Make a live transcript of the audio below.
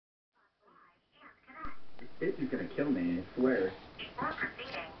This is gonna kill me, I swear. Before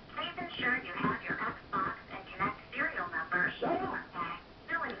proceeding, please ensure you have your Xbox and Connect serial number, Shut up.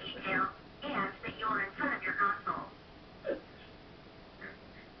 billing details, and that you are in front of your console.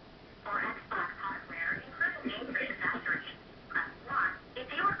 For Xbox hardware, including games and accessories, press 1. If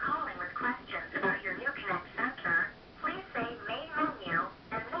you are calling with questions about your new Connect sensor, please say main menu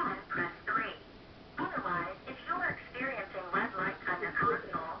and then press 3. Otherwise, if you are experiencing red lights on your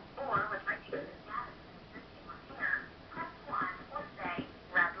console or would like to use status of existing repair, press 1 or say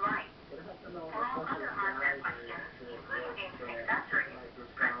red light. For all other hardware questions, including games and accessories,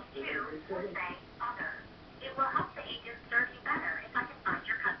 press 2 or say other. It will help the agent serve you better if I can find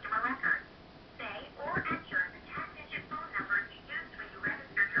your customer record. Say or enter the 10-digit phone number you used when you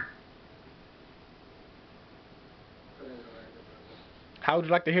registered your... How would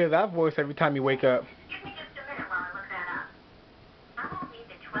you like to hear that voice every time you wake up? Give me just a minute while I look that up. I will need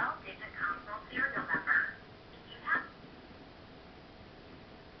the 12-digit console serial number. If you have...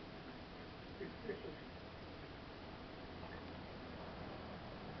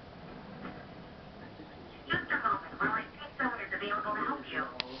 Just a moment while I see if someone is available to help you.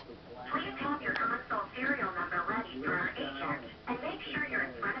 Please have your console serial number ready for our agent, and make sure you're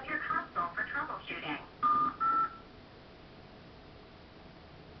in front of your console for troubleshooting.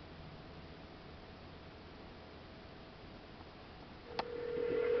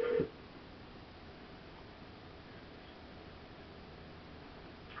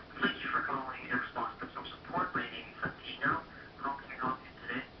 Thank you for calling Xbox Customer Support. My name is Santino. How can I help you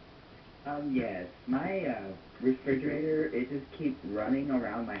today? Yes. My, refrigerator, it just keeps running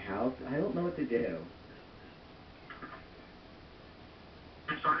around my house. I don't know what to do.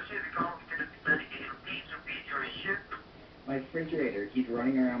 I'm sorry, sir, the call is dedicated. Please repeat your issue. My refrigerator keeps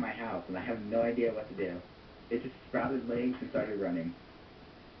running around my house, and I have no idea what to do. It just sprouted legs and started running.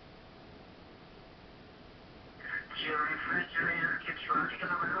 Your refrigerator keeps running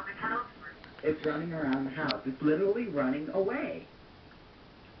around the house? It's running around the house. It's literally running away.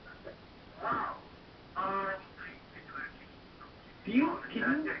 Wow.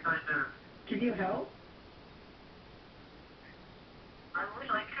 Can you help? I wish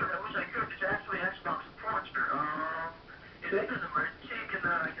I could. It's actually Xbox support, sir. If it's an emergency,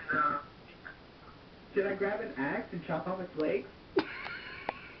 I can, Should I grab an axe and chop off its legs?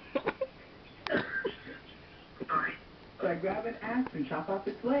 sorry. Should I grab an axe and chop off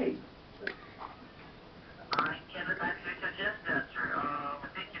its legs? I cannot actually suggest that, sir. I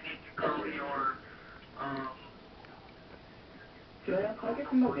think you need to call your, Should I unplug it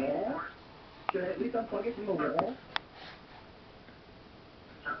from the wall? Should I at least unplug it from the wall?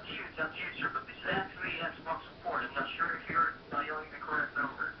 It's up to you, sir, but this is actually Xbox support. I'm not sure if you're dialing the correct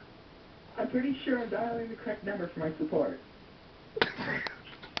number. I'm pretty sure I'm dialing the correct number for my support.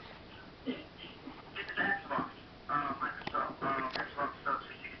 This is Xbox, Microsoft, Xbox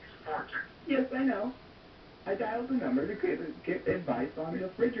 360 support, sir. Yes, I know. I dialed the number to get advice on the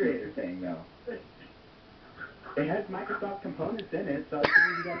refrigerator thing, though. It has Microsoft components in it, so I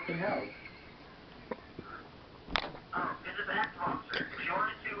figured you guys can help. Oh, this is Xbox, sir. If you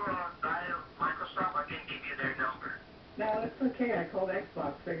wanted to dial Microsoft, I can give you their number. No, that's okay. I called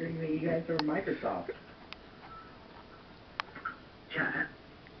Xbox figuring that you guys were Microsoft. Yeah,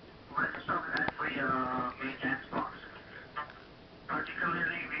 Microsoft is actually made Xbox.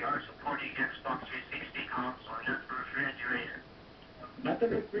 Particularly, we are supporting Xbox 360 console, not the refrigerator. Not the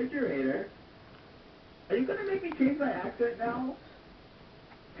refrigerator? Are you going to make me change my accent now?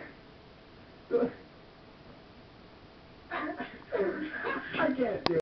 I can't do it.